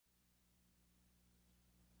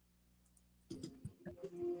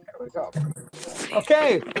we go.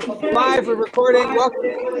 Okay, live, we're recording. Welcome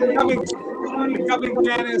to Becoming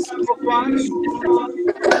Janice book launch.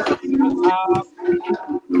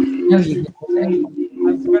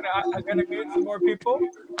 I'm gonna mute some more people.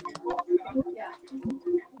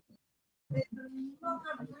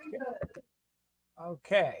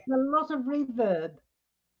 Okay. A lot of reverb.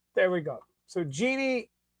 There we go. So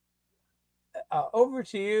Jeannie, over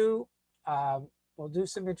to you. We'll do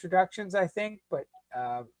some introductions, I think, but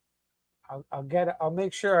I'll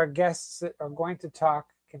make sure our guests that are going to talk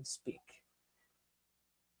can speak.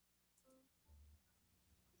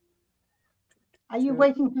 Are you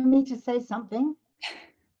waiting for me to say something?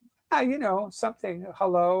 You know, something,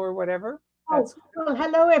 hello or whatever. Well,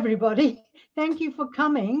 hello, everybody. Thank you for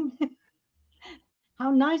coming.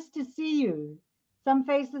 How nice to see you. Some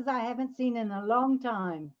faces I haven't seen in a long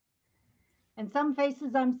time. And some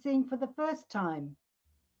faces I'm seeing for the first time.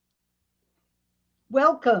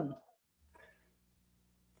 Welcome.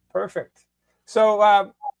 Perfect.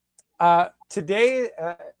 So today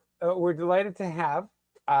we're delighted to have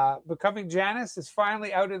Becoming Janice is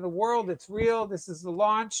finally out in the world. It's real. This is the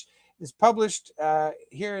launch. It's published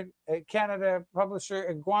here in Canada, publisher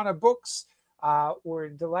Iguana Books. We're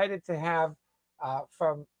delighted to have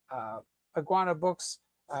from Iguana Books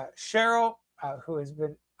Cheryl, who has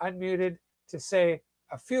been unmuted, to say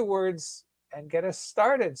a few words and get us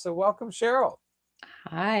started. So welcome, Cheryl.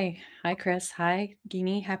 Hi, Chris. Hi,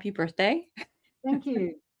 Guinea. Happy birthday. Thank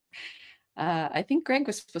you. I think Greg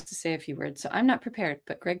was supposed to say a few words, so I'm not prepared,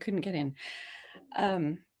 but Greg couldn't get in.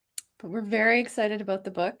 But we're very excited about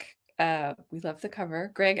the book. We love the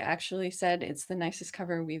cover. Greg actually said it's the nicest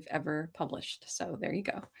cover we've ever published. So there you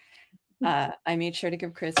go. I made sure to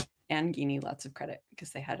give Chris and Guinea lots of credit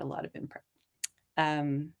because they had a lot of input.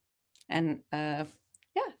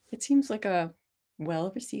 Yeah, it seems like a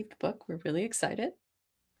well-received book. We're really excited.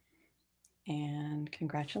 And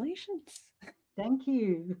congratulations. Thank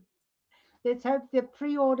you. Let's hope the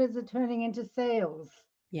pre-orders are turning into sales.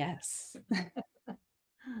 Yes.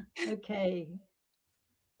 Okay.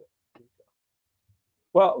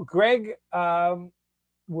 Well, Greg,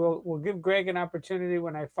 we'll give Greg an opportunity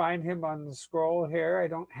when I find him on the scroll here. I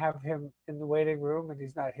don't have him in the waiting room, and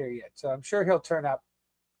he's not here yet, so I'm sure he'll turn up.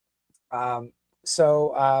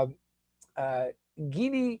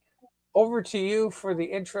 Guinea, over to you for the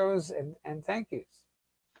intros and thank yous.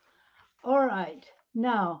 All right.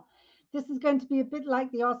 Now, this is going to be a bit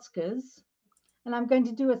like the Oscars, and I'm going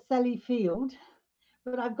to do a Sally Field,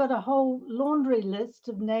 but I've got a whole laundry list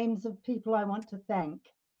of names of people I want to thank.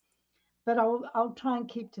 But I'll try and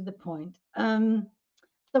keep to the point. The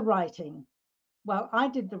writing. Well, I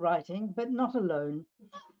did the writing, but not alone.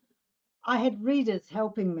 I had readers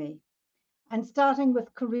helping me. And starting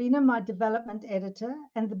with Karina, my development editor,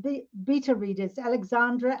 and the beta readers,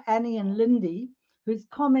 Alexandra, Annie, and Lindy, whose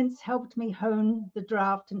comments helped me hone the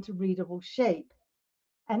draft into readable shape.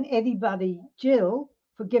 And Eddie Buddy, Jill,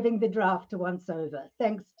 for giving the draft a once-over.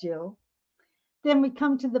 Thanks, Jill. Then we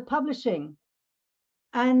come to the publishing.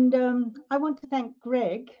 And I want to thank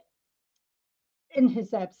Greg, in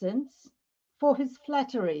his absence, for his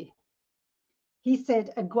flattery. He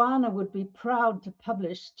said Iguana would be proud to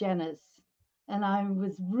publish Janice. And I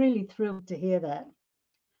was really thrilled to hear that.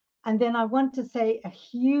 And then I want to say a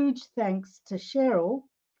huge thanks to Cheryl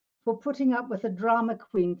for putting up with a drama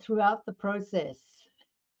queen throughout the process.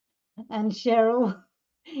 And Cheryl,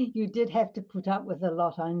 you did have to put up with a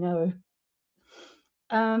lot, I know.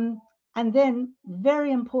 And then,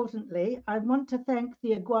 very importantly, I want to thank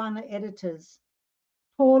the Iguana editors,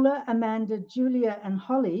 Paula, Amanda, Julia, and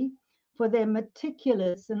Holly, for their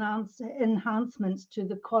meticulous enhancements to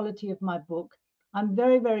the quality of my book. I'm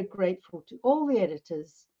very, very grateful to all the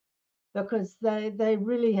editors because they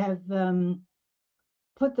really have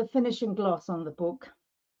put the finishing gloss on the book.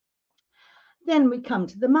 Then we come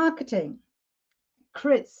to the marketing.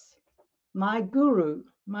 Chris, my guru,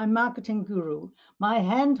 my marketing guru, my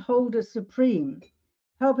hand holder supreme,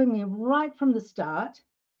 helping me right from the start.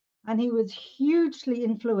 And he was hugely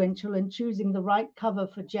influential in choosing the right cover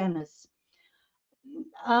for Janice.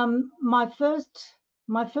 My first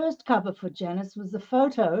cover for Janice was a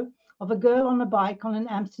photo of a girl on a bike on an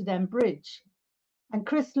Amsterdam bridge. And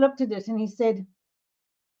Chris looked at it and he said,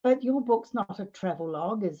 "But your book's not a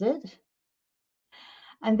travelogue, is it?"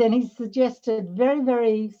 And then he suggested very,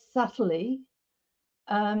 very subtly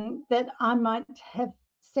that I might have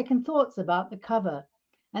second thoughts about the cover.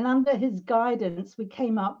 And under his guidance, we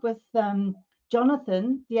came up with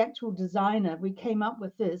Jonathan, the actual designer, we came up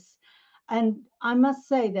with this. And I must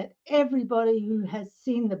say that everybody who has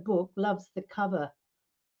seen the book loves the cover.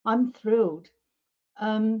 I'm thrilled.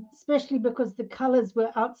 especially because the colors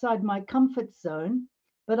were outside my comfort zone,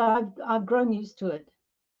 but I've grown used to it.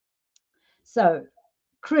 So,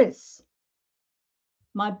 Chris,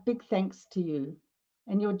 my big thanks to you,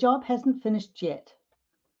 and your job hasn't finished yet.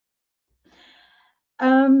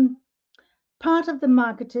 Part of the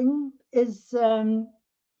marketing is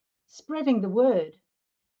spreading the word,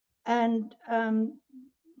 and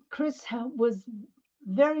Chris was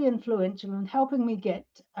very influential in helping me get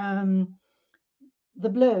the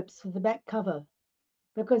blurbs for the back cover,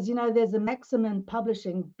 because you know there's a maxim in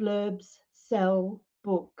publishing: blurbs sell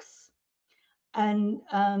books, and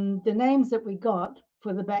the names that we got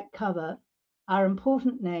for the back cover are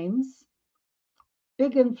important names,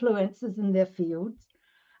 big influencers in their fields,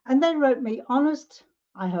 and they wrote me honest,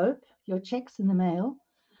 I hope, your checks in the mail,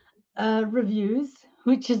 reviews,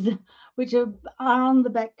 which are on the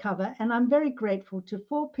back cover, and I'm very grateful to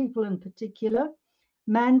 4 people in particular: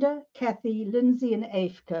 Manda, Kathy, Lindsay, and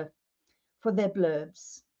Afka, for their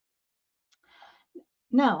blurbs.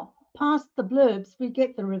 Now, past the blurbs, we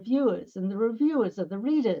get the reviewers, and the reviewers are the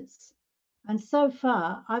readers. And so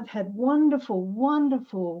far, I've had wonderful,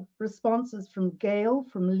 wonderful responses from Gail,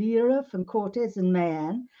 from Lyra, from Cortez, and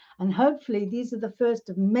Mayanne. And hopefully these are the first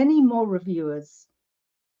of many more reviewers,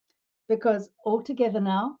 because altogether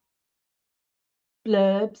now,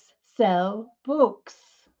 blurbs sell books.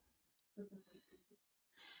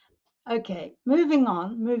 Okay, moving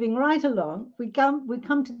on, moving right along, we come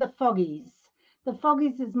to the Foggies. The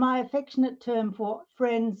Foggies is my affectionate term for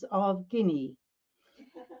friends of Guinea.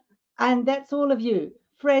 And that's all of you,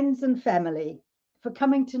 friends and family, for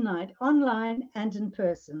coming tonight online and in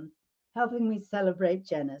person, helping me celebrate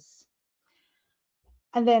Janice.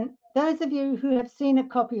 And then those of you who have seen a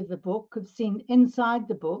copy of the book, have seen inside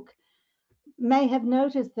the book, may have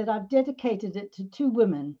noticed that I've dedicated it to 2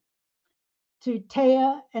 women, to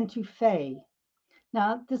Taya and to Faye.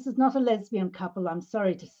 Now, this is not a lesbian couple, I'm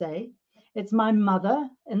sorry to say. It's my mother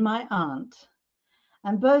and my aunt.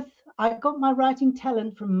 And both, I got my writing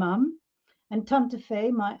talent from Mum, and Tante Faye,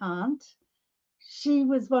 my aunt. She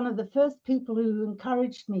was one of the first people who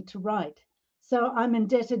encouraged me to write. So I'm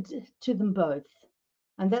indebted to them both.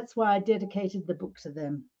 And that's why I dedicated the book to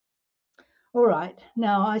them. All right,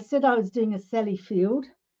 now I said I was doing a Sally Field.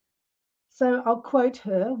 So I'll quote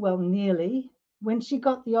her, well, nearly. When she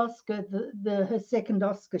got the Oscar, her second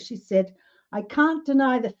Oscar, she said, "I can't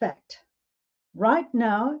deny the fact. Right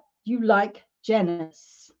now, you like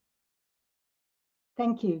Janice."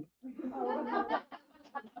 Thank you.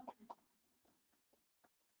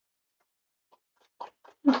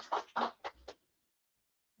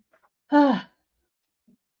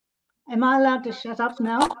 Am I allowed to shut up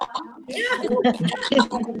now?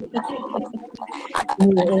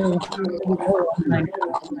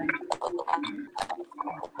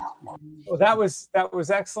 Well, that was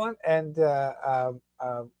excellent, and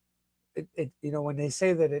you know, when they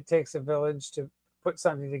say that it takes a village to put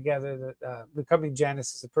something together, that Becoming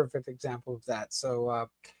Janice is a perfect example of that. So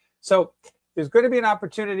so there's going to be an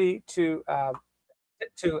opportunity to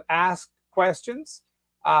ask questions,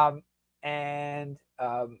 and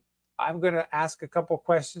I'm going to ask a couple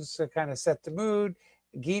questions to kind of set the mood.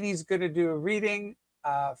 Guinea's going to do a reading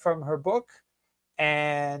from her book,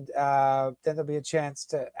 and then there'll be a chance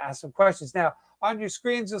to ask some questions. Now, on your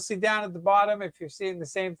screens, you'll see down at the bottom, if you're seeing the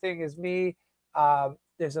same thing as me,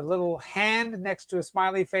 there's a little hand next to a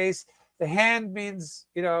smiley face. The hand means,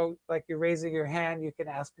 you know, like you're raising your hand. You can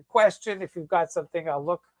ask a question. If you've got something, I'll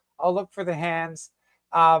look for the hands.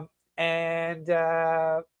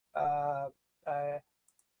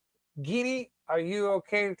 Guinea, are you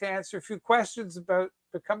okay to answer a few questions about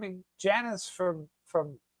Becoming Janice from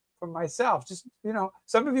myself? Just, you know,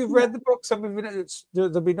 some of you have read the book, some of you,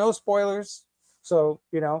 there'll be no spoilers. So,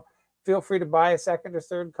 you know, feel free to buy a second or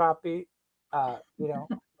third copy, you know,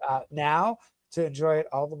 now to enjoy it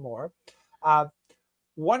all the more.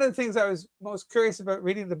 One of the things I was most curious about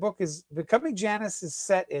reading the book is Becoming Janice is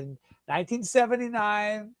set in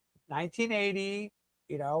 1979, 1980,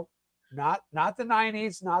 you know, not the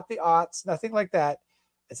 90s, not the aughts, nothing like that.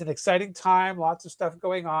 It's an exciting time, lots of stuff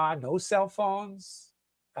going on, no cell phones,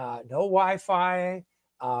 no Wi-Fi,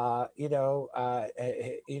 you know,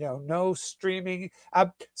 no streaming.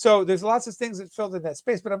 So there's lots of things that filled in that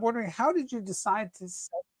space, but I'm wondering, how did you decide to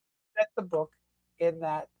set the book in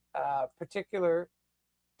that particular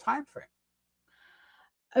time frame?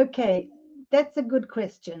 Okay, that's a good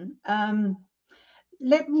question.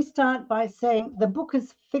 Let me start by saying the book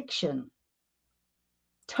is fiction,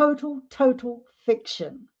 total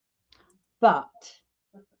fiction, but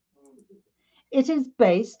it is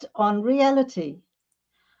based on reality.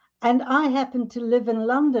 And I happened to live in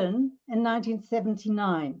London in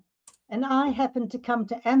 1979. And I happened to come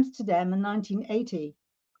to Amsterdam in 1980.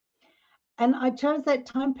 And I chose that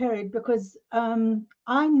time period because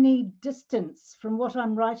I need distance from what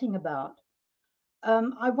I'm writing about.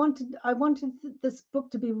 I wanted this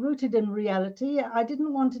book to be rooted in reality. I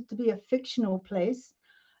didn't want it to be a fictional place.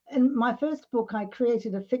 In my first book, I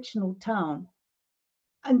created a fictional town.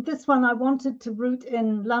 And this one, I wanted to root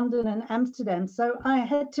in London and Amsterdam. So I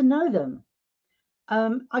had to know them.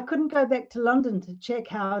 I couldn't go back to London to check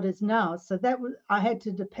how it is now. So I had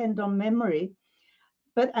to depend on memory.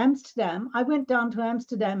 But Amsterdam, I went down to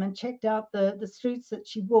Amsterdam and checked out the streets that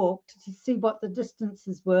she walked to see what the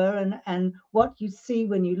distances were and what you see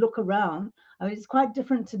when you look around. I mean, it's quite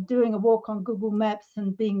different to doing a walk on Google Maps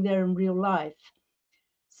and being there in real life.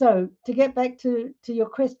 So to get back to your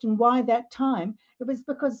question, why that time? It was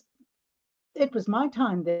because it was my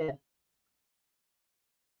time there.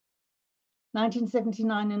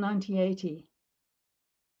 1979 and 1980.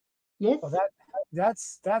 Yes. Well,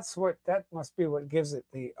 that must be what gives it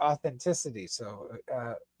the authenticity. So,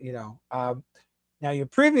 now your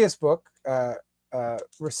previous book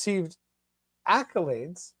received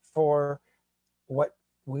accolades for what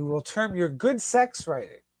we will term your good sex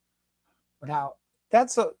writing. Now,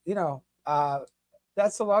 that's a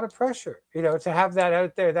lot of pressure, to have that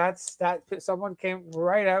out there. That someone came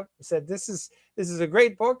right out and said, this is a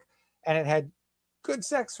great book, and it had good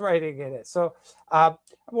sex writing in it. So I'm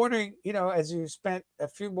wondering, as you spent a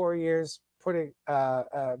few more years putting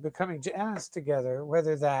Becoming Janice together,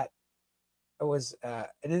 whether that was an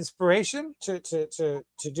inspiration to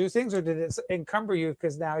do things, or did it encumber you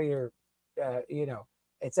because now you're,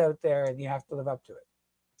 it's out there and you have to live up to it?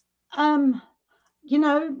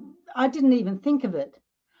 I didn't even think of it.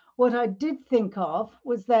 What I did think of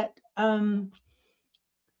was that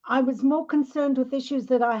I was more concerned with issues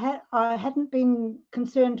that I hadn't been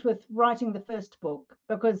concerned with writing the first book,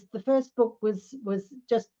 because the first book was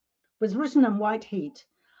written in white heat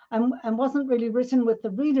and wasn't really written with the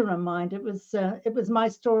reader in mind. It was my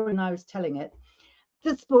story and I was telling it.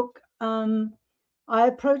 This book I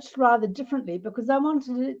approached rather differently because I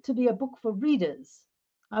wanted it to be a book for readers.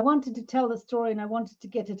 I wanted to tell the story and I wanted to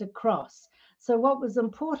get it across. So what was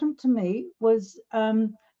important to me was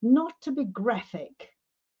not to be graphic,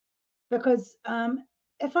 because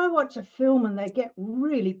if I watch a film and they get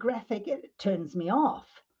really graphic, it turns me off.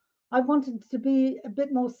 I wanted to be a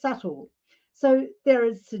bit more subtle. So there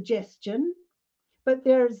is suggestion, but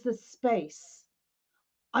there is the space.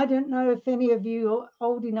 I don't know if any of you are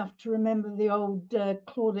old enough to remember the old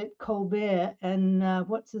Claudette Colbert and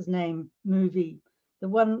what's his name movie, the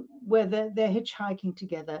one where they're hitchhiking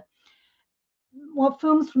together. Well,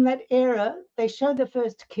 films from that era, they show the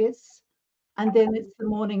first kiss and then it's the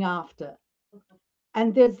morning after.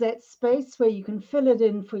 And there's that space where you can fill it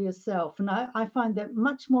in for yourself. And I find that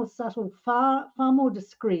much more subtle, far more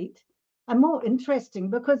discreet and more interesting,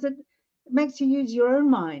 because it makes you use your own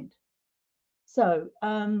mind. So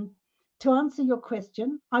to answer your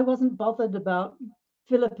question, I wasn't bothered about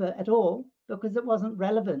Philippa at all because it wasn't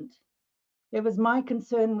relevant. It was my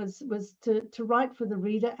concern was to write for the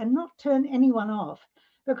reader and not turn anyone off,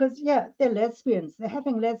 because they're lesbians, they're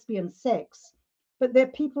having lesbian sex, but they're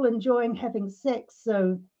people enjoying having sex,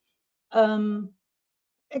 so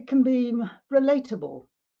it can be relatable.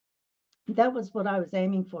 That was what I was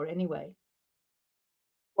aiming for anyway.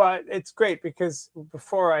 Well, it's great because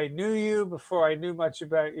before I knew you, before I knew much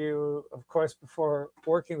about you, of course, before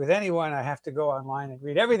working with anyone, I have to go online and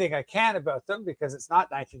read everything I can about them because it's not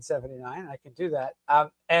 1979. I can do that.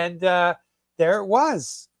 And there it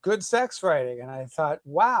was, good sex writing. And I thought,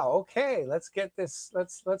 wow, okay, let's get this.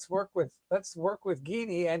 Let's work with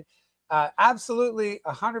Ragini. And absolutely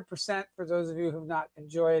 100% for those of you who've not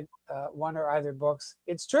enjoyed one or either books.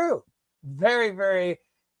 It's true. Very, very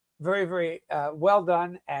well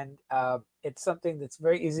done, and it's something that's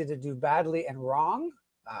very easy to do badly and wrong,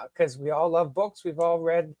 because we all love books. We've all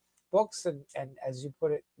read books, and as you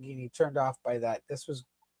put it, Gini, turned off by that. This was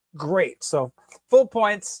great. So full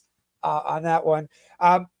points on that one.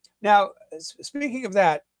 Now, speaking of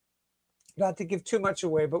that, not to give too much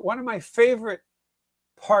away, but one of my favorite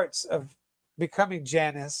parts of Becoming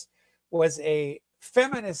Janice was a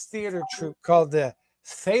feminist theater troupe called the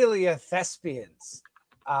Thalia Thespians.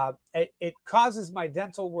 It causes my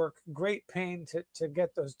dental work great pain to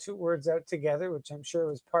get those two words out together, which I'm sure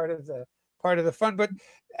was part of the fun. But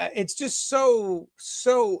it's just so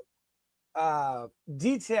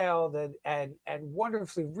detailed and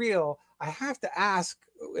wonderfully real. I have to ask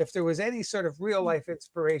if there was any sort of real life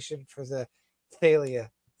inspiration for the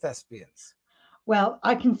Thalia Thespians. Well,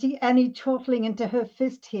 I can see Annie chortling into her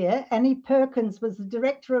fist here. Annie Perkins was the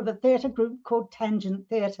director of a theatre group called Tangent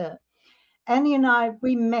Theatre. Annie and I,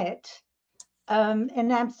 we met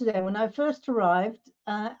in Amsterdam. When I first arrived,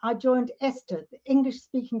 I joined Esther, the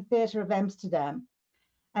English-speaking theatre of Amsterdam.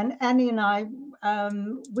 And Annie and I,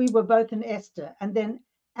 we were both in Esther. And then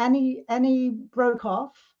Annie broke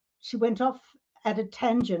off. She went off at a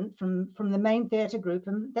tangent from the main theatre group,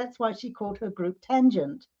 and that's why she called her group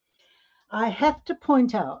Tangent. I have to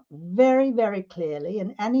point out very, very clearly,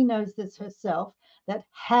 and Annie knows this herself, that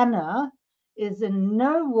Hannah is in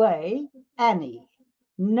no way Annie,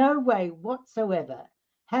 no way whatsoever.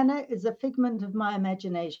 Hannah is a figment of my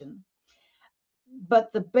imagination.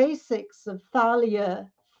 But the basics of Thalia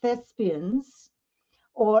thespians,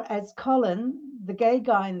 or as Colin, the gay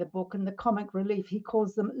guy in the book, in the comic relief, he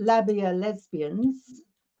calls them labia lesbians.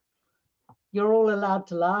 You're all allowed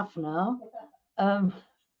to laugh now.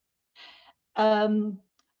 The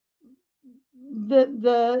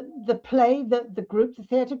play, the group, the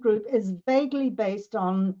theatre group is vaguely based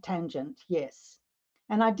on Tangent, yes.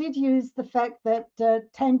 And I did use the fact that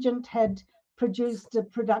Tangent had produced a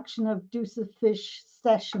production of Deuce of Fish,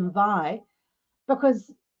 Stash and Vi,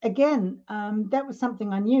 because again, that was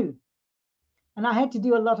something I knew. And I had to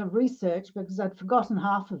do a lot of research because I'd forgotten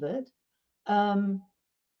half of it.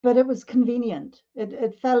 But it was convenient.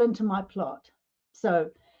 It fell into my plot. So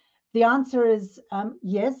the answer is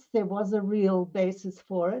yes, there was a real basis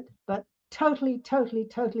for it, but totally, totally,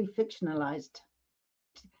 totally fictionalized.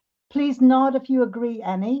 Please nod if you agree,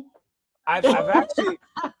 Annie. I've actually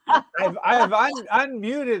I've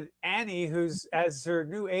unmuted Annie, who's as her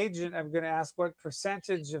new agent. I'm going to ask what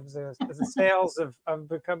percentage of the sales of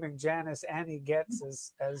becoming Janice Annie gets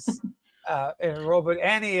as enrolled. But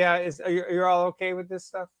Annie, you're all okay with this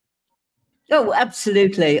stuff? Oh,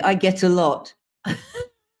 absolutely. I get a lot.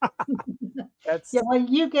 That's... Yeah, well,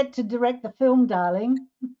 you get to direct the film, darling.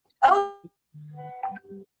 Oh,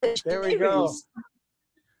 there we go.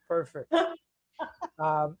 Perfect.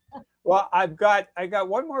 Well, I got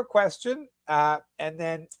one more question, and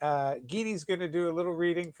then Guinea's going to do a little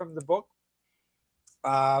reading from the book.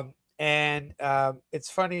 It's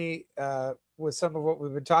funny with some of what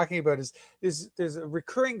we've been talking about is there's a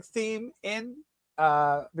recurring theme in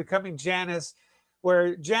Becoming Janice,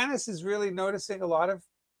 where Janice is really noticing a lot of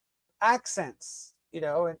accents, you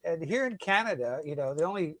know, and here in Canada, you know, the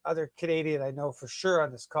only other Canadian I know for sure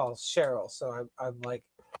on this call is Cheryl. So I'm like,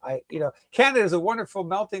 you know, Canada is a wonderful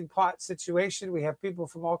melting pot situation. We have people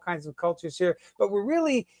from all kinds of cultures here, but we're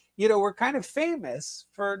really, you know, we're kind of famous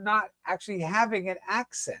for not actually having an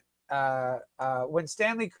accent. When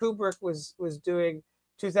Stanley Kubrick was doing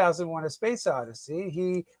 2001: A Space Odyssey,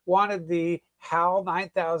 he wanted the HAL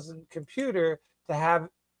 9000 computer to have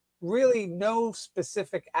really no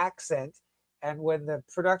specific accent. And when the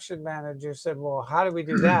production manager said, well, how do we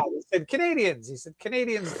do that? He said, Canadians. He said,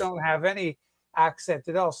 Canadians don't have any accent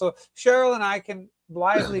at all. So Cheryl and I can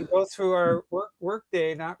blithely go through our work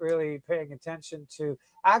day, not really paying attention to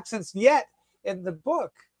accents. Yet in the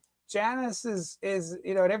book, Janice is,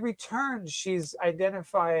 you know, at every turn, she's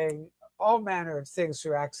identifying all manner of things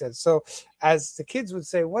through accents. So as the kids would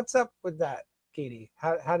say, what's up with that, Katie?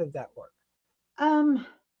 How did that work?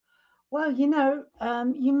 Well, you know,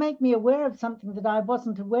 you make me aware of something that I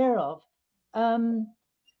wasn't aware of.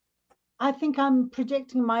 I think I'm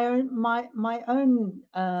projecting my own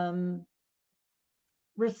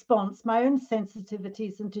response, my own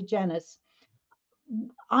sensitivities into Janice.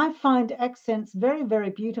 I find accents very, very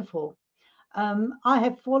beautiful. I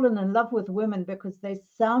have fallen in love with women because they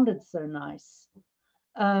sounded so nice.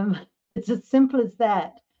 It's as simple as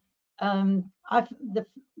that.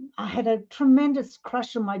 I had a tremendous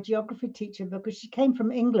crush on my geography teacher because she came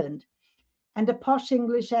from England, and a posh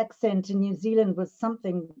English accent in New Zealand was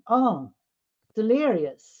something,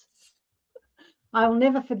 delirious. I'll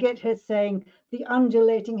never forget her saying, the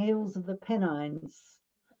undulating hills of the Pennines.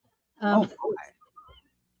 Wow.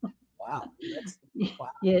 Wow.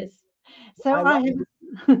 Yes. So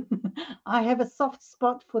I have a soft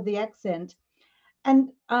spot for the accent.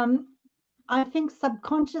 And I think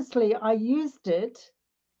subconsciously I used it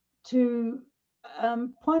to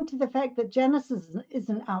point to the fact that Janice is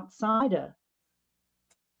an outsider.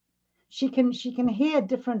 She can hear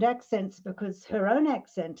different accents because her own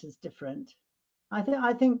accent is different.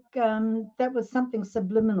 I think that was something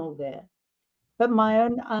subliminal there. But my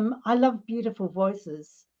own, I love beautiful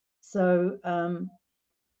voices, so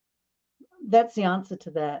that's the answer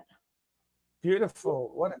to that.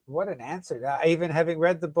 Beautiful. What an answer. Even having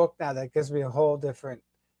read the book now, that gives me a whole different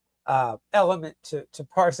element to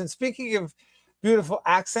parse. And speaking of beautiful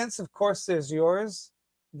accents, of course, there's yours,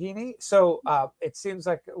 Ragini. So it seems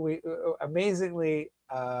like we amazingly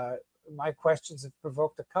my questions have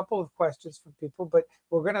provoked a couple of questions from people, but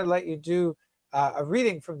we're going to let you do a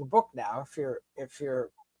reading from the book now, if your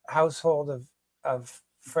household of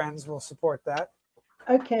friends will support that.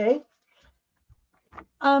 Okay.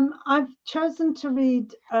 I've chosen to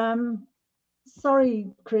read. Sorry,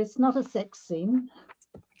 Chris, not a sex scene.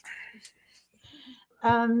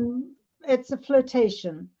 It's a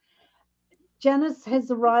flirtation. Janice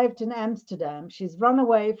has arrived in Amsterdam. She's run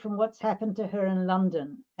away from what's happened to her in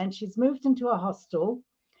London, and she's moved into a hostel,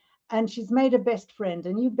 and she's made a best friend,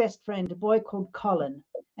 a new best friend, a boy called Colin.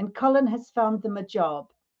 And Colin has found them a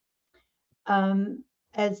job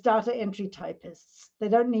as data entry typists. They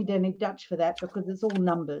don't need any Dutch for that because it's all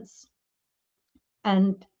numbers.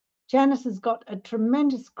 And Janice has got a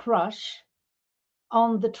tremendous crush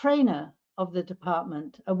on the trainer of the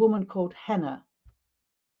department, a woman called Hannah.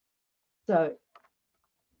 So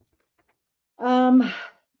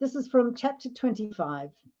this is from chapter 25.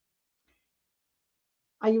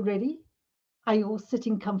 Are you ready? Are you all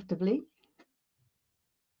sitting comfortably?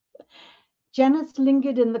 Janice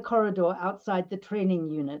lingered in the corridor outside the training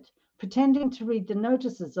unit, pretending to read the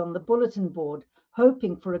notices on the bulletin board,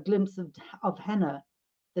 hoping for a glimpse of Hannah.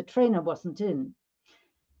 The trainer wasn't in.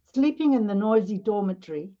 Sleeping in the noisy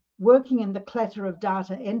dormitory, working in the clatter of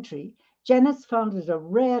data entry, Janice found it a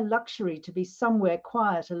rare luxury to be somewhere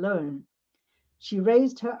quiet alone. She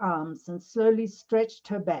raised her arms and slowly stretched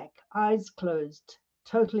her back, eyes closed,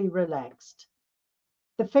 totally relaxed.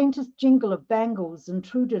 The faintest jingle of bangles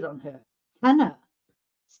intruded on her. Hannah,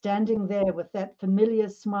 standing there with that familiar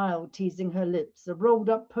smile teasing her lips, a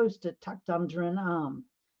rolled-up poster tucked under an arm.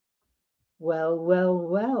 Well, well,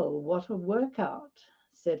 well, what a workout,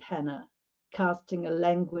 said Hannah, casting a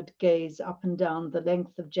languid gaze up and down the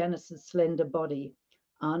length of Janice's slender body.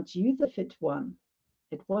 Aren't you the fit one?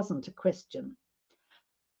 It wasn't a question.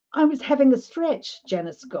 I was having a stretch,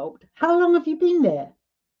 Janice gulped. How long have you been there?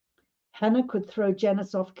 Hannah could throw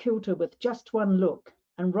Janice off kilter with just one look,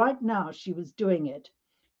 and right now she was doing it,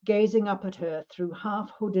 gazing up at her through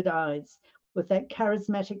half-hooded eyes with that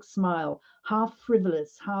charismatic smile, half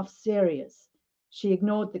frivolous, half serious. She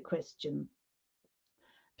ignored the question.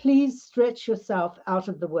 Please stretch yourself out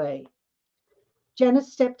of the way.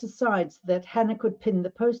 Janice stepped aside so that Hannah could pin the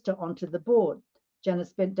poster onto the board.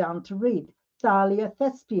 Janice bent down to read. Thalia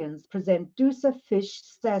Thespians present Douce Fish,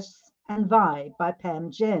 Stas and Vi by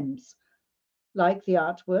Pam James. Like the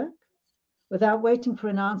artwork? Without waiting for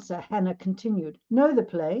an answer, Hannah continued. Know the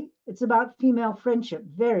play? It's about female friendship.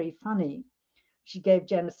 Very funny. She gave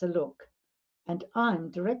Janice a look. And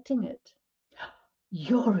I'm directing it.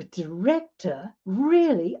 You're a director?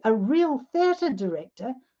 Really? A real theatre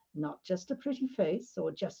director? Not just a pretty face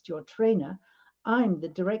or just your trainer. I'm the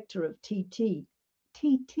director of TT.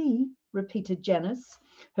 TT? Repeated Janice,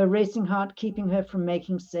 her racing heart keeping her from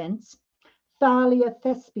making sense. Thalia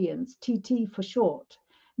Thespians, TT for short.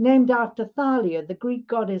 Named after Thalia, the Greek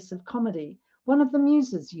goddess of comedy, one of the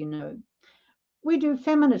muses, you know. We do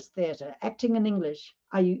feminist theatre, acting in English.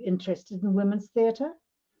 Are you interested in women's theatre?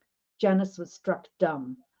 Janice was struck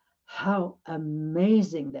dumb. How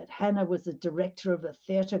amazing that Hannah was the director of a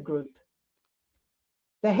theatre group.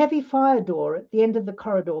 The heavy fire door at the end of the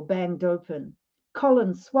corridor banged open.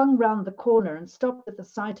 Colin swung round the corner and stopped at the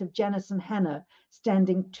sight of Janice and Hannah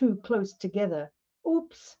standing too close together.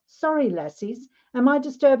 Oops, sorry, lassies. Am I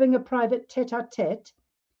disturbing a private tete-a-tete?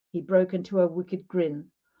 He broke into a wicked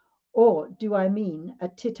grin. Or do I mean a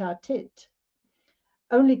tit-a-tit?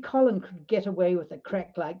 Only Colin could get away with a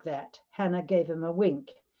crack like that. Hannah gave him a wink.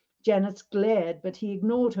 Janice glared, but he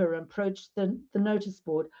ignored her and approached the notice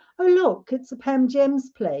board. Oh, look, it's a Pam James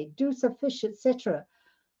play, Douce Fish, etc.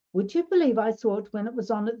 Would you believe I saw it when it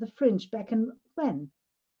was on at the Fringe back in when?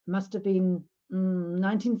 Must have been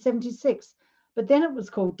 1976. But then it was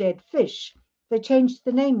called Dead Fish. They changed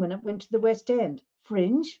the name when it went to the West End.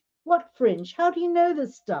 Fringe? What Fringe? How do you know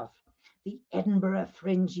this stuff? The Edinburgh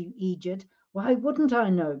Fringe, you idiot. Why wouldn't I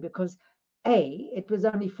know? Because A, it was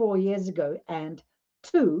only 4 years ago, and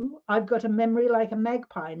 2, I've got a memory like a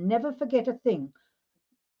magpie, never forget a thing.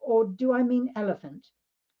 Or do I mean elephant?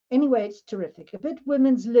 Anyway, it's terrific. A bit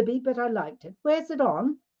women's libby, but I liked it. Where's it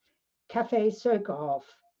on? Cafe Sokerhoff.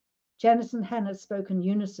 Janice and Hannah spoke in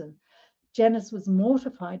unison. Janice was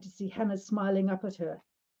mortified to see Hannah smiling up at her.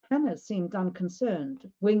 Hannah seemed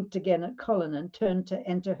unconcerned, winked again at Colin and turned to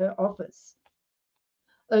enter her office.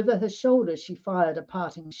 Over her shoulder, she fired a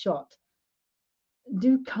parting shot.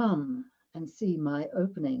 Do come and see my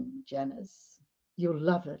opening, Janice. You'll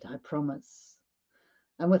love it, I promise.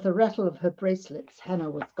 And with a rattle of her bracelets, Hannah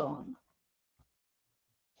was gone.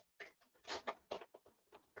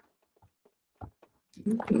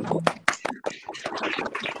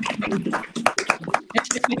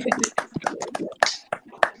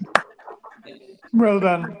 Well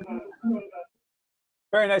done.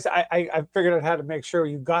 Very nice. I figured out how to make sure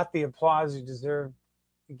you got the applause you deserve,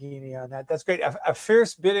 Ragini, on that. That's great. A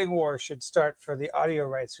fierce bidding war should start for the audio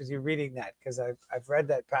rights with you reading that, because I've read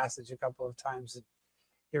that passage a couple of times, and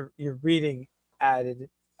your reading added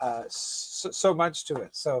so much to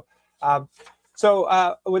it. So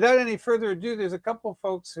without any further ado, there's a couple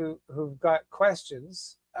folks who've got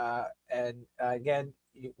questions, and again,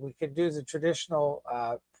 we can do the traditional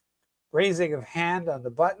raising of hand on the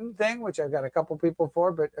button thing, which I've got a couple people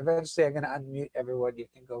for, but eventually I'm going to unmute everyone. You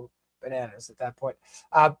can go bananas at that point.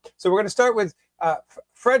 So we're going to start with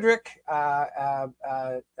Frederick. Tell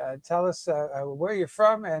us where you're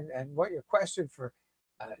from and what your question for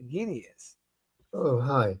Ragini is. Oh,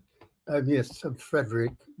 hi. Yes, I'm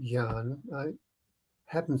Frederick Jan. I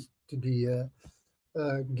happen to be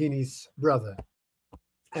Guinea's brother.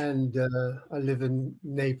 And I live in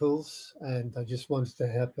Naples, and I just wanted to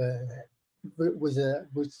have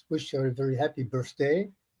wish her a very happy birthday,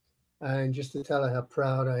 and just to tell her how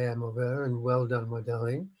proud I am of her, and well done, my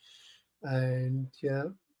darling. And yeah,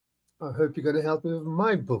 I hope you're going to help me with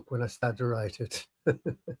my book when I start to write it.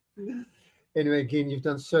 Anyway, again, you've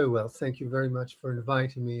done so well. Thank you very much for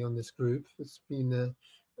inviting me on this group. It's been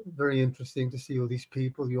very interesting to see all these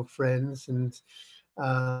people, your friends, and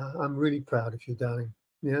I'm really proud of you, darling.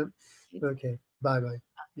 Yeah. Okay. Bye-bye.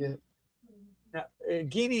 Yeah. Now,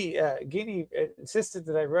 Ragini insisted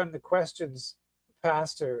that I run the questions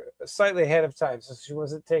past her slightly ahead of time, so she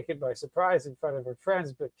wasn't taken by surprise in front of her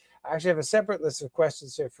friends. But I actually have a separate list of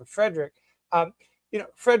questions here for Frederick.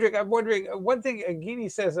 Frederick, I'm wondering, one thing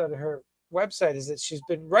Ragini says on her website is that she's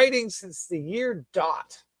been writing since the year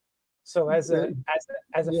dot. So as a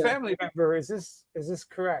family member, is this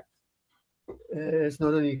correct? It's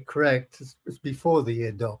not only correct; it's before the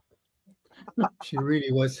year dot. She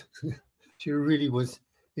really was. She really was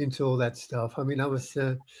into all that stuff. I mean, I was.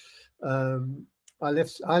 I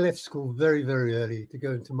left school very, very early to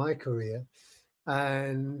go into my career,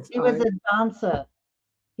 and he was a dancer.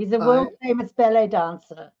 He's a world famous ballet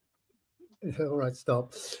dancer. All right,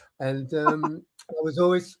 stop. And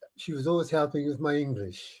she was always helping with my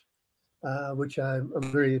English. Which I'm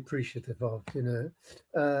very appreciative of,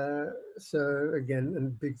 So again,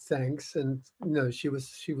 and big thanks. And she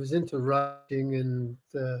was into writing, and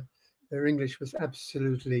her English was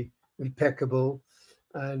absolutely impeccable,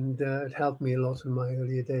 and it helped me a lot in my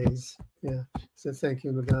earlier days. Yeah. So thank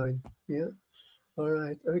you, Madeleine. Yeah. All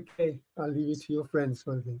right. Okay. I'll leave you to your friends,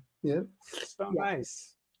 something. Yeah. So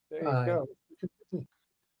nice. There you go.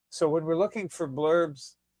 So when we're looking for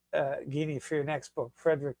blurbs, Ragini, for your next book,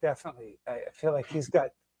 Frederick, definitely. I feel like he's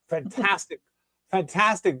got fantastic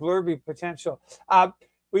blurby potential.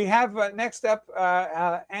 We have next up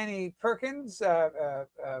Annie Perkins,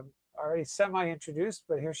 already semi-introduced,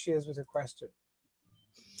 but here she is with a question.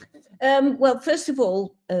 Well, first of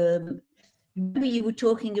all, remember you were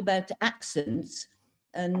talking about accents,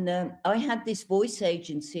 and I had this voice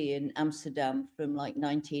agency in Amsterdam from like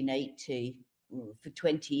 1980 for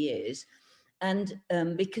 20 years. And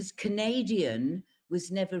because Canadian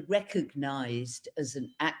was never recognized as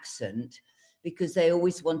an accent, because they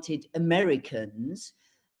always wanted Americans.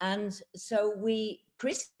 And so we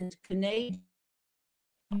christened Canadian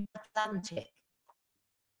Atlantic.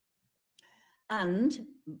 And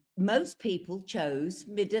most people chose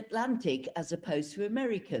Mid-Atlantic as opposed to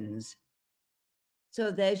Americans.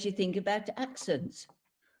 So there's your thing about accents.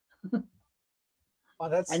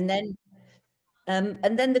 Well, and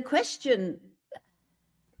then the question,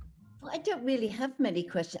 I don't really have many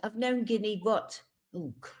questions. I've known Guinea, what?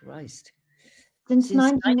 Oh, Christ. Since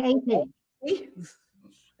 1980.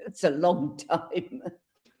 It's a long time.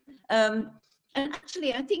 And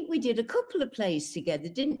actually, I think we did a couple of plays together,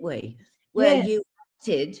 didn't we? Where you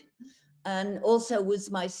acted and also was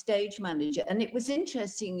my stage manager. And it was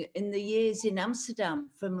interesting in the years in Amsterdam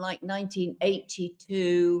from like 1980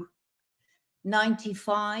 to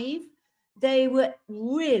 95. They were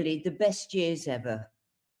really the best years ever.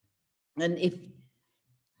 And if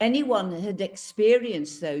anyone had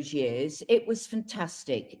experienced those years, it was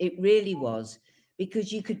fantastic. It really was,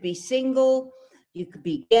 because you could be single, you could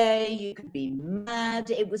be gay, you could be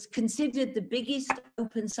mad. It was considered the biggest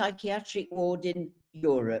open psychiatric ward in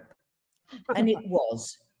Europe. And it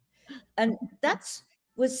was. And that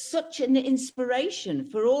was such an inspiration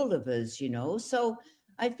for all of us, So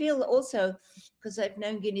I feel also, because I've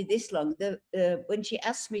known Guinea this long, when she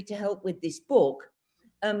asked me to help with this book,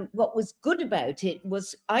 what was good about it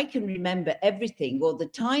was I can remember everything, or the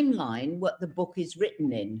timeline, what the book is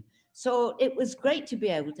written in, So it was great to be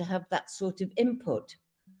able to have that sort of input.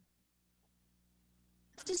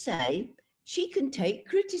 To say, she can take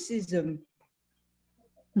criticism.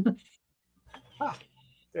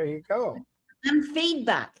 There you go. And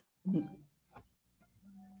feedback.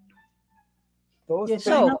 Both Yes,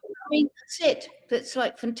 So, know. I mean, that's it. That's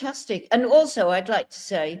like fantastic. And also, I'd like to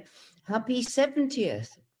say, happy 70th.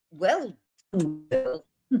 Well done, Bill.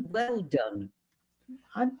 Well done.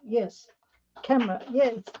 Yes, camera.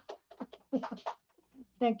 Yes.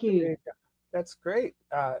 Thank There you. you go. That's great.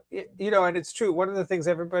 You know, and it's true. One of the things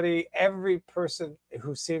every person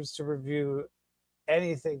who seems to review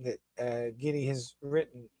anything that Guinea has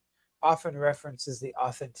written often references the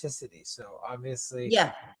authenticity. So obviously,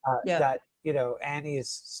 Yeah. that, you know, Annie is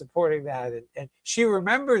supporting that, and she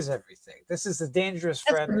remembers everything. This is a dangerous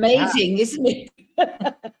That's friend. amazing, isn't it?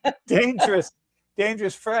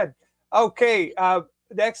 dangerous friend. Okay,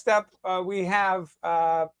 next up we have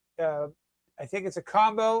I think it's a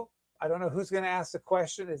combo. I don't know who's going to ask the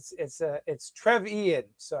question. It's Trev Ian.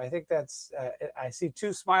 So I think that's I see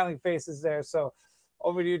two smiling faces there. So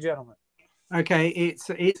over to you, gentlemen. Okay, it's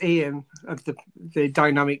Ian of the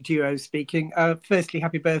dynamic duo speaking. Firstly,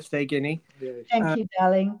 happy birthday, Guinea. Thank you,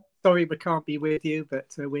 darling. Sorry we can't be with you, but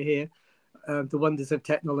we're here. The wonders of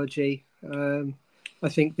technology. I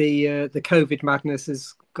think the COVID madness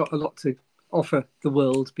has got a lot to offer the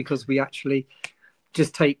world, because we actually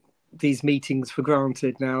just take these meetings for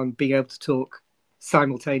granted now, and being able to talk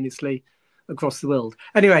simultaneously across the world.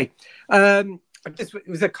 Anyway, it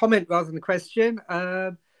was a comment rather than a question.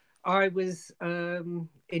 I was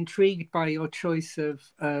intrigued by your choice of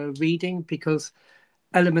reading, because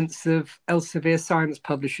elements of Elsevier Science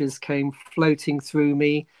Publishers came floating through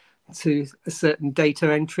me to a certain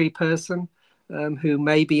data entry person who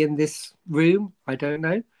may be in this room. I don't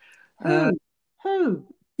know. Who?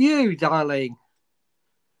 You, darling.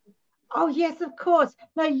 Oh, yes, of course.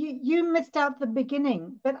 No, you missed out the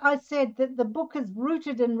beginning, but I said that the book is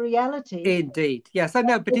rooted in reality. Indeed. Yes, I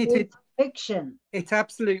know, but it's fiction. It's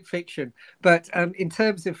absolute fiction. But in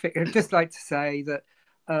terms of fiction, I'd just like to say that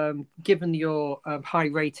given your high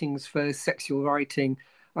ratings for sexual writing,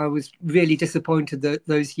 I was really disappointed that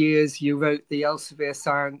those years you wrote the Elsevier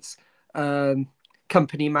Science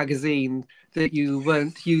Company magazine, that you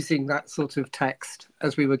weren't using that sort of text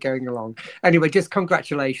as we were going along. Anyway, just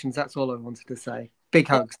congratulations. That's all I wanted to say. Big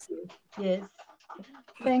hugs. Yes.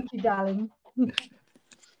 Thank you, darling.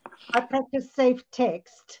 I practice safe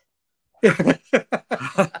text. I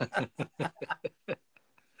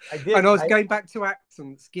did. And I was going back to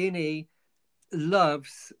accents. Guinea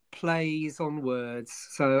loves plays on words.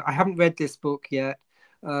 So I haven't read this book yet,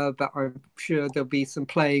 but I'm sure there'll be some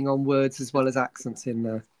playing on words as well as accents in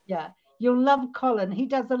there. Yeah, you'll love Colin. He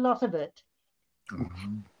does a lot of it.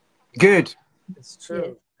 Good. It's true.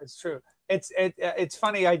 Yes. It's true. It's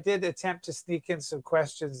funny. I did attempt to sneak in some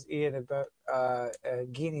questions, Ian, about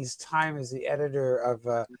Guinea's time as the editor of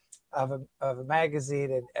a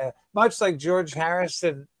magazine, and much like George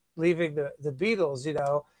Harrison leaving the Beatles, you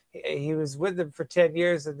know, he was with them for 10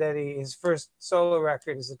 years, and then his first solo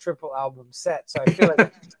record is a triple album set. So I feel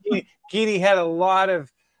like Guinea had a lot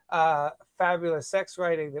of fabulous sex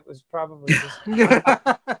writing that was probably just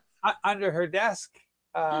under her desk,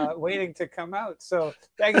 waiting to come out. So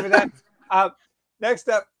thank you for that. Next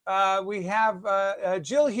up, we have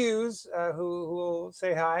Jill Hughes, who will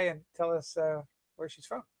say hi and tell us where she's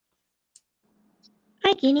from.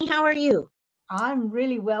 Hi, Guinea. How are you? I'm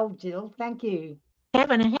really well, Jill. Thank you.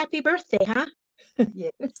 Having a happy birthday, huh?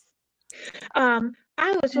 Yes. I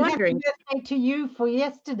was wondering. Happy birthday to you for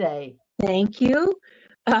yesterday. Thank you.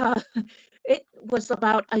 It was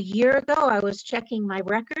about a year ago. I was checking my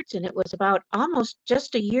records, and it was about almost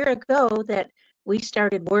just a year ago that we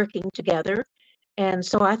started working together. And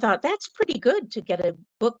so I thought that's pretty good to get a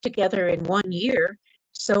book together in 1 year.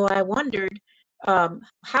 So I wondered,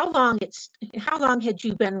 how long had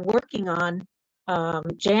you been working on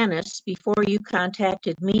Janice before you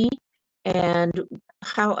contacted me? And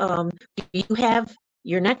how do you have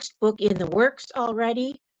your next book in the works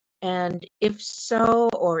already? And if so,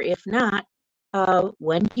 or if not,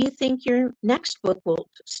 when do you think your next book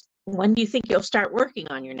when do you think you'll start working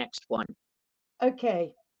on your next one?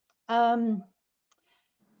 Okay.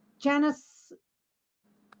 Janice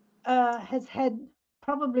has had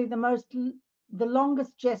probably the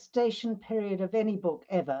longest gestation period of any book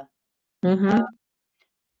ever. Mm-hmm.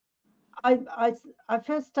 I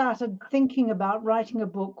first started thinking about writing a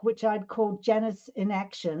book which I'd called Janice in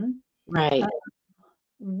Action. Right.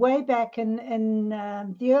 Way back in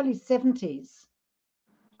the early 70s.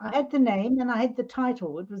 I had the name and I had the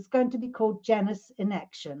title. It was going to be called Janice in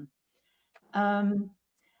Action.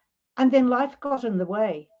 And then life got in the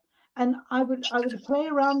way. And I would play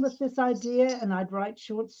around with this idea, and I'd write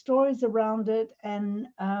short stories around it. And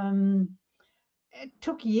it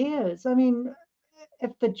took years. I mean,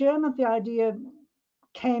 if the germ of the idea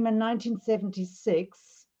came in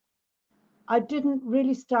 1976, I didn't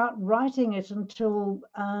really start writing it until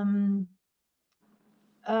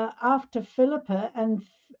after Philippa, and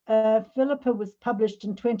Philippa was published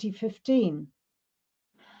in 2015.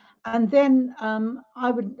 And then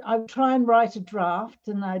I would try and write a draft,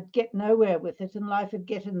 and I'd get nowhere with it, and life would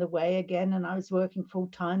get in the way again, and I was working full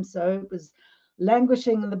time, so it was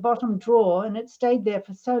languishing in the bottom drawer, and it stayed there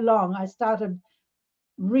for so long. I started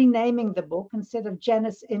renaming the book. Instead of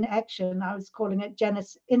Janice in Action, I was calling it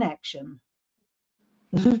Janice in Action.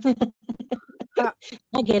 I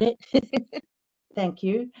get it. Thank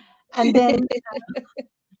you. And then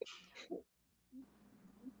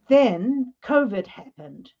then COVID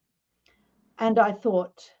happened, and I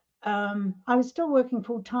thought, I was still working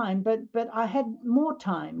full time, but I had more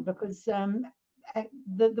time because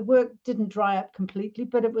the work didn't dry up completely,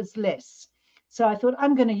 but it was less. So I thought,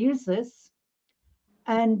 I'm going to use this.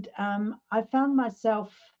 And I found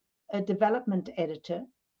myself a development editor,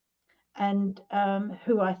 and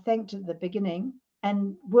who I thanked at the beginning,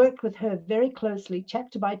 and worked with her very closely,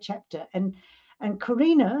 chapter by chapter. And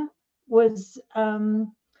Karina was,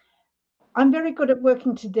 I'm very good at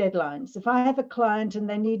working to deadlines. If I have a client and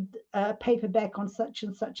they need a paperback on such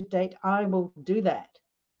and such a date, I will do that.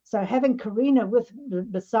 So having Karina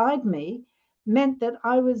beside me meant that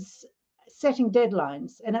I was setting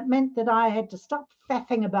deadlines, and it meant that I had to stop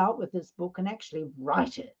faffing about with this book and actually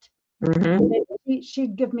write it. Mm-hmm.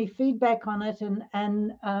 She'd give me feedback on it,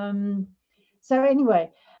 and so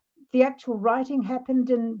anyway, the actual writing happened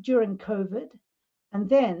during COVID, and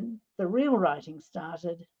then the real writing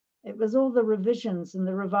started. It was all the revisions and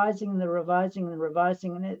the revising and the revising and the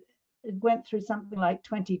revising, and it went through something like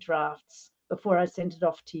 20 drafts before I sent it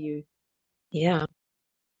off to you. Yeah.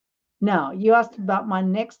 Now, you asked about my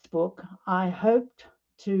next book. I hoped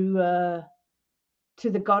to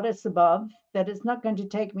the goddess above that it's not going to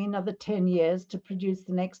take me another 10 years to produce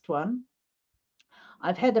the next one.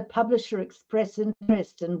 I've had a publisher express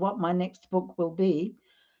interest in what my next book will be.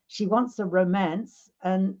 She wants a romance,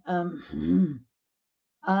 and I'm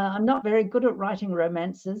not very good at writing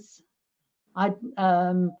romances. So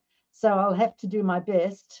I'll have to do my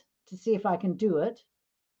best to see if I can do it.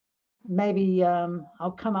 Maybe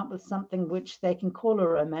I'll come up with something which they can call a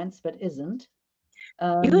romance but isn't.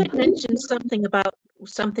 You had mentioned something about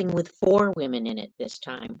something with 4 women in it this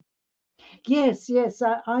time. Yes.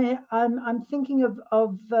 I'm thinking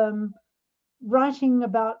of writing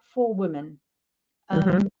about 4 women,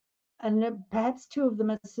 and perhaps 2 of them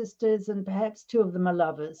are sisters, and perhaps 2 of them are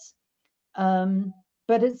lovers.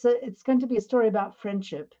 But it's going to be a story about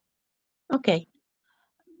friendship. Okay.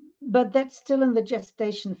 But that's still in the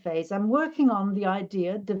gestation phase. I'm working on the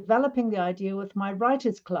idea, developing the idea with my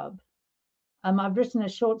writers club. I've written a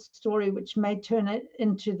short story which may turn it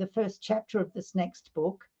into the first chapter of this next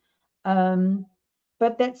book.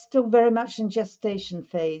 But that's still very much in gestation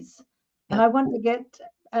phase. And I want to get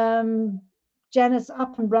Janice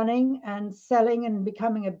up and running and selling and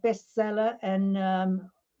becoming a bestseller. And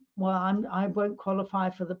well, I won't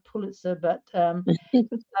qualify for the Pulitzer, but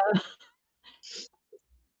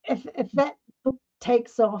if that book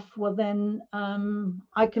takes off, well, then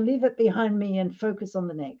I can leave it behind me and focus on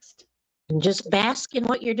the next. And just bask in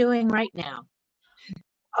what you're doing right now.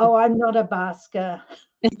 Oh, I'm not a basker.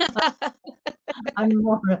 I'm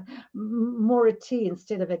more a T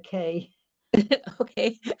instead of a K.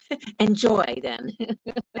 Okay. Enjoy then.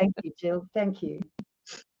 Thank you, Jill. Thank you.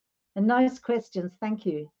 And nice questions. Thank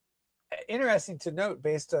you. Interesting to note,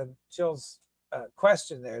 based on Jill's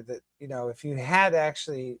question there, that, you know, if you had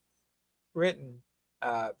actually written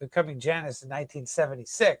Becoming Janice in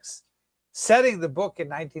 1976, setting the book in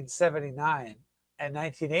 1979 and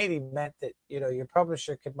 1980 meant that, you know, your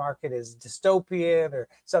publisher could market as dystopian or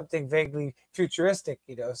something vaguely futuristic,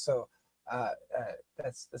 you know. So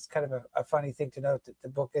that's kind of a funny thing to note, that the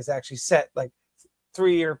book is actually set like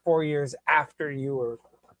 3 or 4 years after you were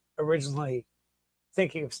originally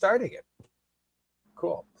thinking of starting it.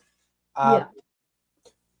 Cool. Yeah.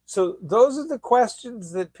 So those are the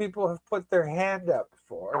questions that people have put their hand up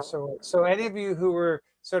for. So any of you who were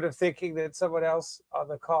sort of thinking that someone else on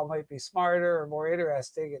the call might be smarter or more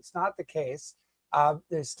interesting, it's not the case.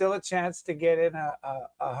 There's still a chance to get in a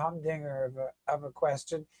humdinger of a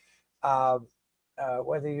question,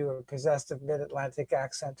 whether you are possessed of mid-Atlantic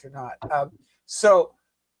accent or not. So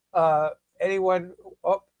anyone?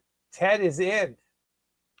 Oh, Ted is in.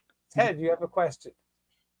 Ted, you have a question?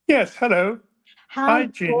 Yes, hello. How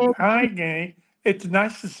Hi, Gay. It's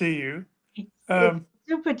nice to see you. it's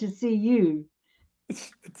super to see you.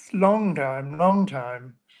 It's long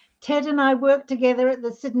time. Ted and I worked together at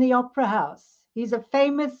the Sydney Opera House. He's a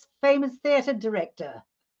famous theatre director.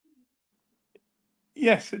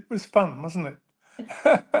 Yes, it was fun, wasn't it?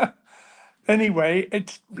 Anyway,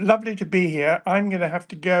 it's lovely to be here. I'm going to have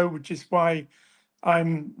to go, which is why I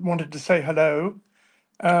wanted to say hello.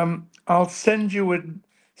 I'll send you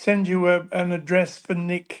an address for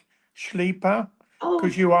Nick Schlieper Oh,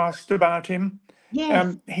 because you asked about him.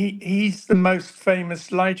 yes, He's the most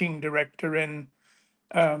famous lighting director in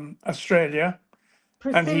Australia,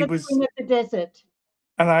 and Priscilla, Queen of the Desert.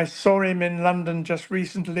 and I saw him in London just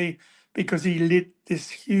recently because he lit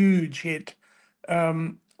this huge hit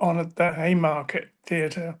on at the Haymarket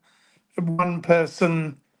Theatre. The one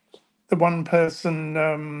person,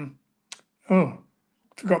 oh,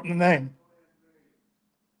 forgotten the name.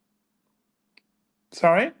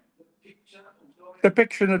 Sorry?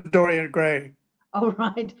 Depiction of Dorian Gray. All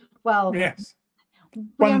right. Well, Yes, we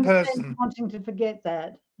one understand person. wanting to forget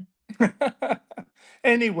that.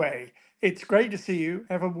 Anyway, it's great to see you.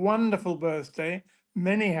 Have a wonderful birthday.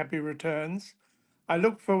 Many happy returns. I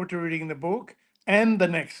look forward to reading the book and the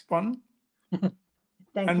next one, Thank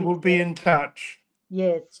and you. we'll be in touch.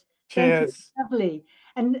 Yes. Thank you. Cheers. Lovely.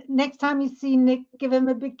 And next time you see Nick, give him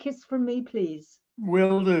a big kiss from me, please.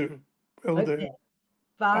 Will do. Will Okay. do.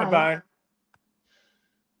 Bye. Bye-bye.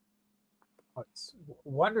 Oh, it's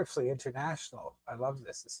wonderfully international. I love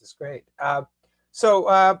this. This is great.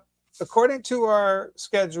 So according to our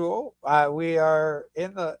schedule, we're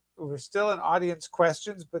still in audience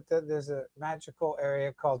questions, but then there's a magical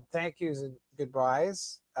area called thank yous and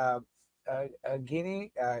goodbyes.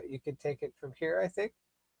 Guinea, you can take it from here, I think.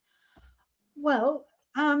 Well,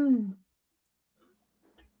 I'm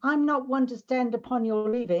not one to stand upon your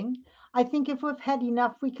leaving. I think if we've had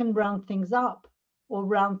enough, we can round things up or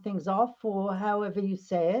round things off, or however you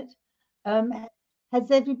say it. Has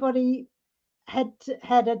everybody had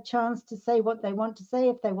a chance to say what they want to say?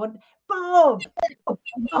 If they want, Bob.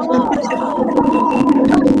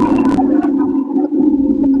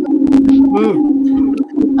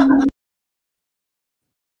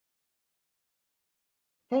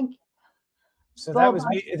 Thank you. So Bob, that was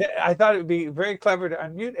me. I thought it would be very clever to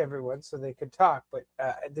unmute everyone so they could talk, but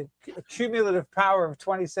the cumulative power of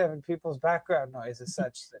 27 people's background noise is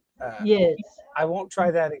such that yes, I won't try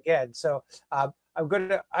that again. So I'm going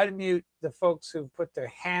to unmute the folks who put their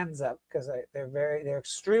hands up because they're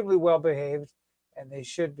extremely well behaved, and they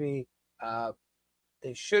should be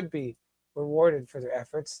rewarded for their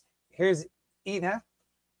efforts. Here's Ina.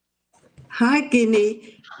 Hi,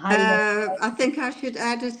 Guinea. Hi, I think I should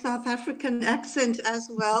add a South African accent as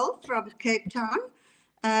well from Cape Town.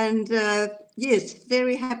 And yes,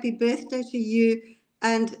 very happy birthday to you.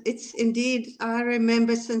 And it's indeed, I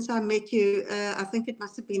remember since I met you, I think it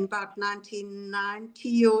must have been about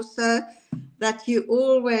 1990 or so, that you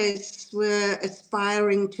always were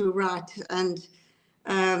aspiring to write. And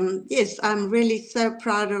yes, I'm really so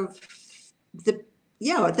proud of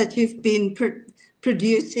that you've been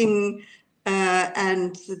producing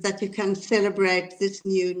and that you can celebrate this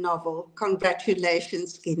new novel.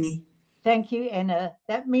 Congratulations, Guinea. Thank you, Anna.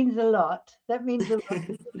 That means a lot. That means a lot.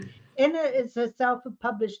 Anna is herself a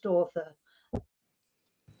published author.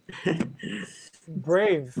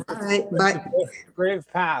 Brave. Brave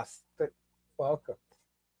path, but welcome.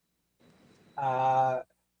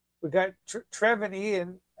 We got Trev and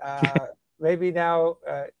Ian. Maybe now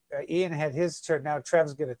Ian had his turn. Now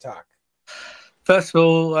Trev's going to talk. First of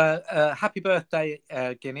all, happy birthday,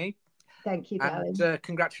 Guinea. Thank you, darling. And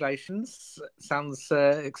congratulations. Sounds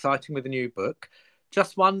exciting with a new book.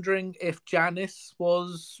 Just wondering if Janice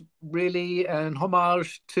was really an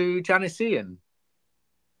homage to Janice Ian.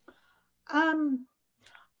 You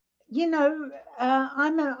know,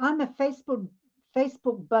 I'm a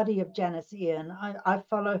Facebook buddy of Janice Ian. I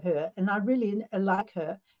follow her and I really like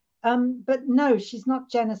her. But no, she's not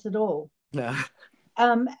Janice at all. No.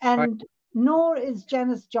 And Right. Nor is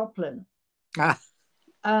Janis Joplin.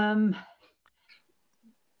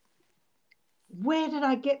 Where did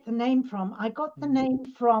I get the name from? I got the name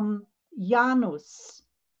from Janus,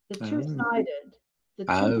 the two-sided.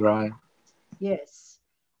 Right. Yes.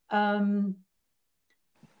 Because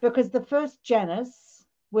the first Janice,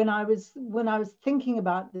 when I was thinking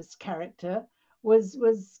about this character,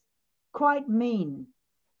 was quite mean,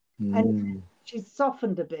 and she's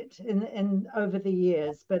softened a bit in over the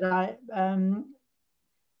years. But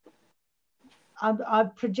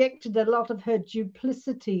I've projected a lot of her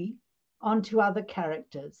duplicity onto other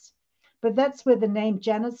characters, but that's where the name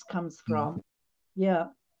Janice comes from. Yeah.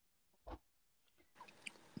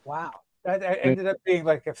 Wow, that ended up being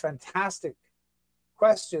like a fantastic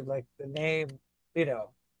question, like the name, you know,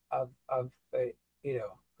 of you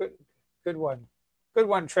know, good one,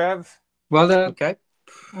 Trev. Well done. Okay.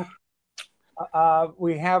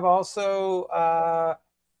 We have also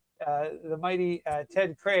the mighty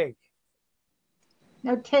Ted Craig.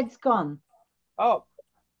 No, Ted's gone. Oh,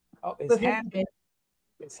 his hand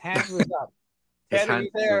was up. Ted, are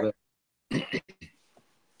you there?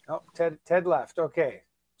 Oh, Ted left. Okay,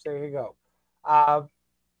 so there you go.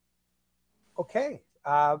 Okay,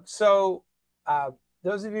 so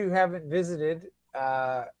those of you who haven't visited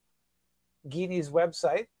Ragini's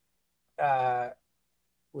website,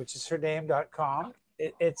 which is hername.com,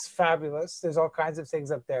 it's fabulous. There's all kinds of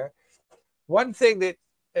things up there. One thing that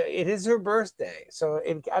it is her birthday, so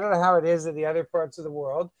I don't know how it is in the other parts of the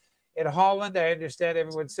world. In Holland, I understand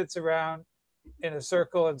everyone sits around in a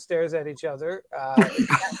circle and stares at each other.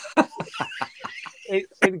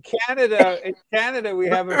 In Canada, we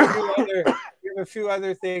have a few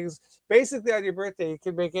other things. Basically, on your birthday, you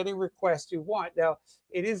can make any request you want. Now,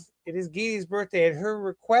 it is Ragini's birthday, and her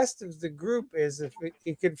request of the group is if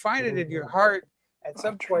you can find it in your heart at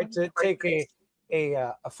some point to take a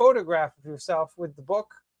photograph of yourself with the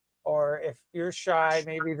book, or if you're shy,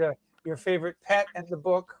 maybe your favorite pet and the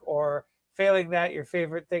book, or failing that, your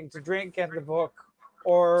favorite thing to drink and the book,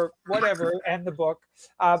 or whatever, and the book,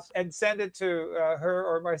 and send it to her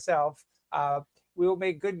or myself. We will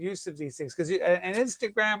make good use of these things, because an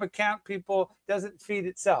Instagram account, people, doesn't feed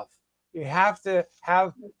itself. You have to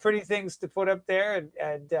have pretty things to put up there,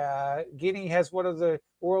 and Ragini has one of the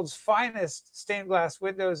world's finest stained glass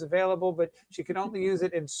windows available, but she can only use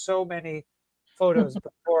it in so many photos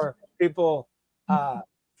before people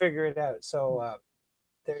figure it out. So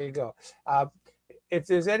there you go. If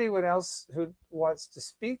there's anyone else who wants to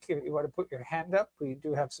speak, if you want to put your hand up, we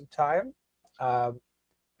do have some time.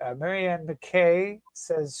 Marianne McKay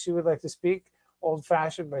says she would like to speak,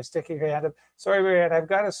 old-fashioned, by sticking her hand up. Sorry, Marianne, I've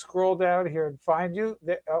got to scroll down here and find you.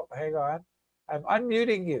 Oh, hang on. I'm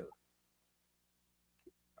unmuting you.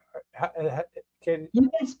 You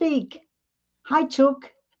can speak. Hi,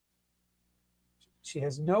 Chuck. She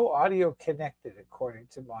has no audio connected, according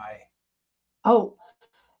to my... Oh,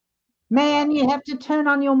 man, you have to turn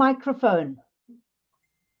on your microphone.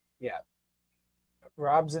 Yeah.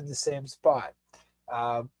 Rob's in the same spot.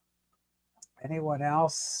 Anyone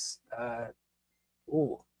else?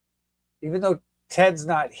 Even though Ted's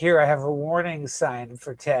not here, I have a warning sign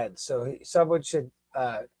for Ted. So someone should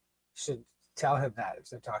tell him that if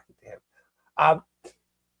they're talking to him.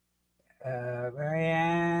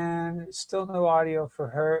 Marianne, still no audio for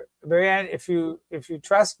her. Marianne, if you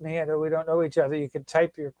trust me, I know we don't know each other, you can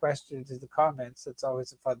type your question into the comments. It's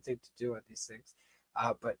always a fun thing to do on these things.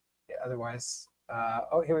 But otherwise,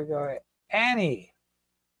 here we go. Annie.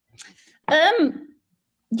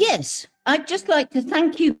 Yes, I'd just like to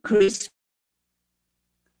thank you, Chris.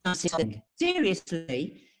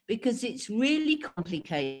 Seriously, because it's really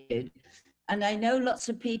complicated. And I know lots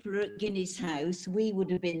of people are at Guinea's house. We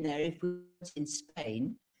would have been there if we were in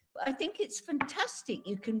Spain. But I think it's fantastic.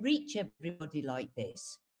 You can reach everybody like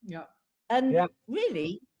this. Yeah. And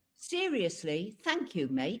really, seriously, thank you,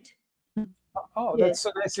 mate. Oh, that's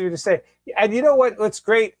so nice of you to say. And you know what's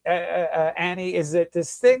great, Annie, is that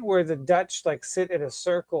this thing where the Dutch like sit in a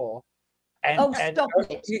circle and stop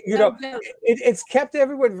it. You know, it's kept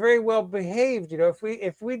everyone very well behaved. You know,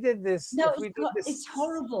 if we did this, it's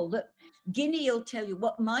horrible that Guinea will tell you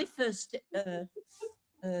what my first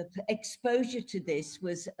exposure to this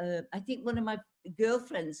was. I think one of my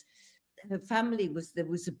girlfriends, her family there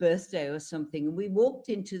was a birthday or something, and we walked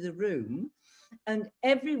into the room, and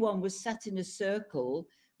everyone was sat in a circle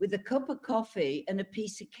with a cup of coffee and a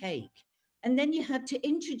piece of cake, and then you had to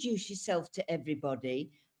introduce yourself to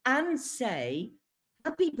everybody and say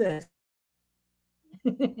happy birthday,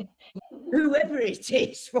 whoever it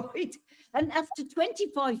is, right? And after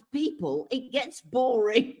 25 people, it gets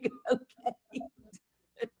boring. Okay.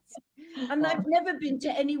 And I've never been to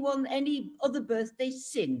any other birthday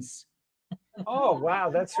since. Oh wow,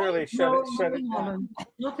 that's really shut it down.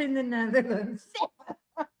 Not in the Netherlands.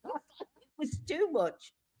 It was too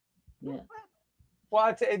much. Yeah.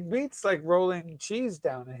 Well, it beats like rolling cheese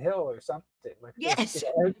down a hill or something. Like yes,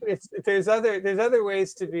 there's other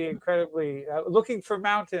ways to be incredibly looking for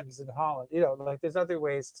mountains in Holland. You know, like there's other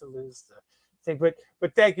ways to lose the thing.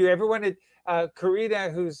 But thank you, everyone. Karina,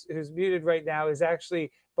 who's muted right now, is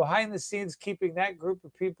actually behind the scenes keeping that group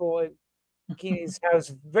of people at Ragini's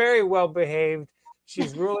house very well behaved.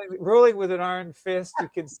 She's ruling with an iron fist. You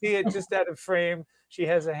can see it just out of frame. She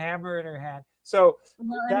has a hammer in her hand. So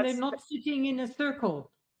and they're not sitting in a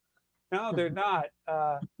circle. No, they're not.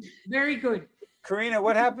 Very good. Karina,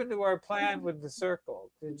 what happened to our plan with the circle?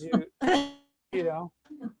 Did you, you know?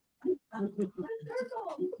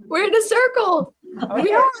 We're in a circle. Okay.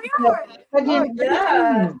 We are.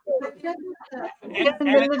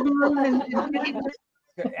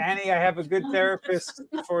 Annie, I have a good therapist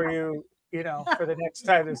for you, you know, for the next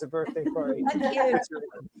time there's a birthday party. Thank you.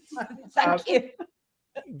 Thank you.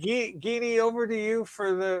 Gini, over to you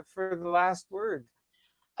for the last word.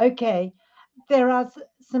 Okay, there are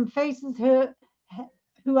some faces who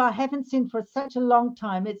I haven't seen for such a long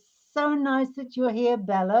time. It's so nice that you're here,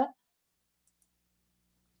 Bella.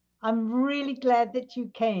 I'm really glad that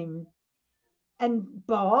you came. And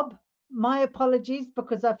Bob, my apologies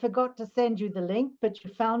because I forgot to send you the link, but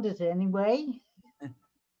you found it anyway.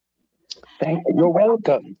 Thank you. You're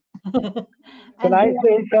welcome. Can I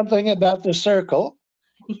say something about the circle?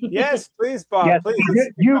 Yes, please, Bob. Yes,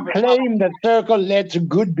 Please. you claim that circle led to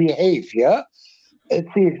good behavior. It's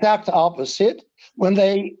the exact opposite. When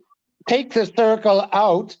they take the circle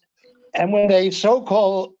out and when they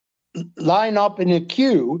so-called line up in a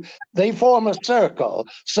queue, they form a circle.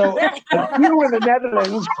 So a queue in the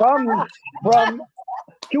Netherlands comes from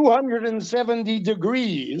 270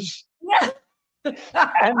 degrees.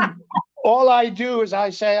 And all I do is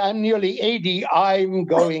I say, I'm nearly 80, I'm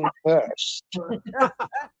going first.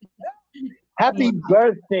 Happy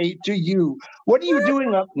birthday to you. What are you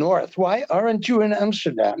doing up north? Why aren't you in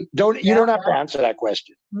Amsterdam? You don't have to answer that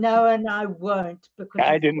question. No, and I won't because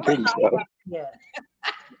I didn't think so. Yeah.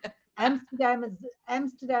 Amsterdam is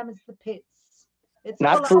the pits. It's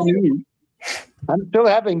Not for me. I'm still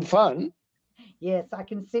having fun. Yes, I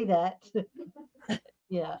can see that.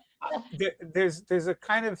 Yeah. There's a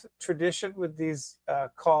kind of tradition with these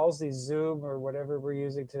calls, these Zoom or whatever we're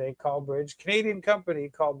using today, Callbridge, Canadian company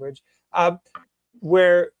Callbridge,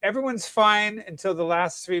 where everyone's fine until the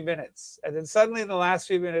last 3 minutes, and then suddenly in the last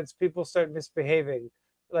 3 minutes people start misbehaving.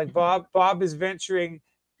 Like Bob is venturing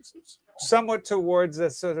somewhat towards a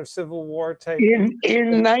sort of Civil War type.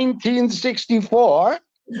 In 1964,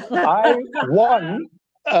 I won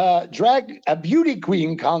a beauty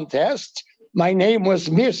queen contest. My name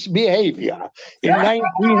was Miss Behavior. In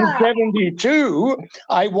 1972,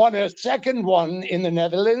 I won a second one in the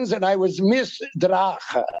Netherlands, and I was Miss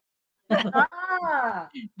Drager.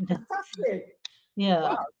 Fantastic. Yeah.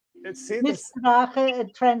 Wow. Miss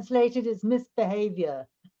Drager translated as misbehavior.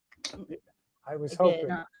 I was hoping.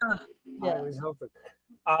 Yeah. I was hoping.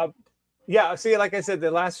 Yeah, see, like I said,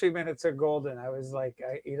 the last 3 minutes are golden. I was like,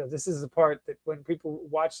 you know, this is the part that when people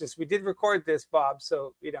watch this, we did record this, Bob.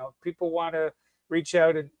 So, you know, people want to reach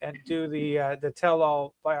out and do the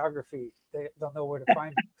tell-all biography. They'll know where to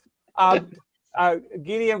find it.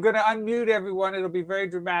 Gini, I'm going to unmute everyone. It'll be very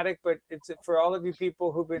dramatic, but it's for all of you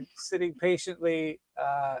people who've been sitting patiently,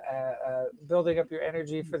 building up your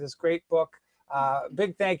energy for this great book.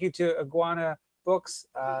 Big thank you to Iguana Books.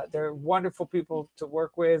 They're wonderful people to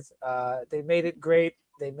work with. They made it great.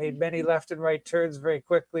 They made many left and right turns very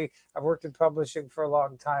quickly. I've worked in publishing for a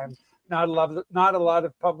long time. Not a lot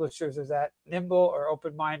of publishers are that nimble or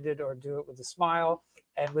open-minded or do it with a smile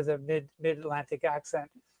and with a mid-Atlantic accent.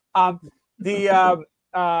 I'll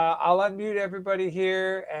unmute everybody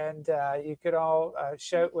here, and you could all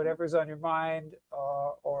shout whatever's on your mind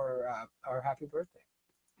or happy birthday.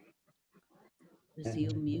 Is he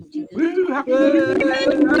unmuted? Happy birthday to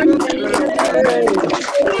you.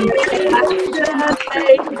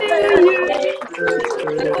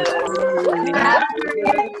 Happy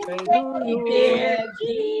birthday, dear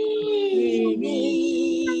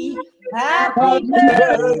Gini. Happy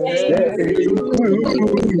birthday to you.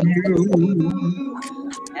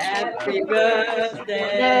 Happy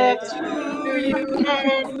birthday to you.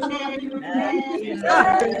 Happy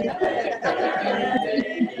birthday.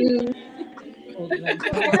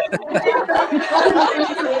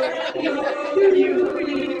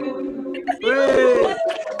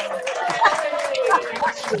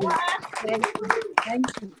 Thank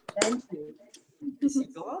you.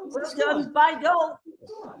 Well done, by Dole.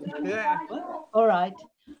 Yeah. All right.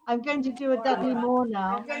 I'm going to do a Dudley Moore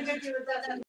now.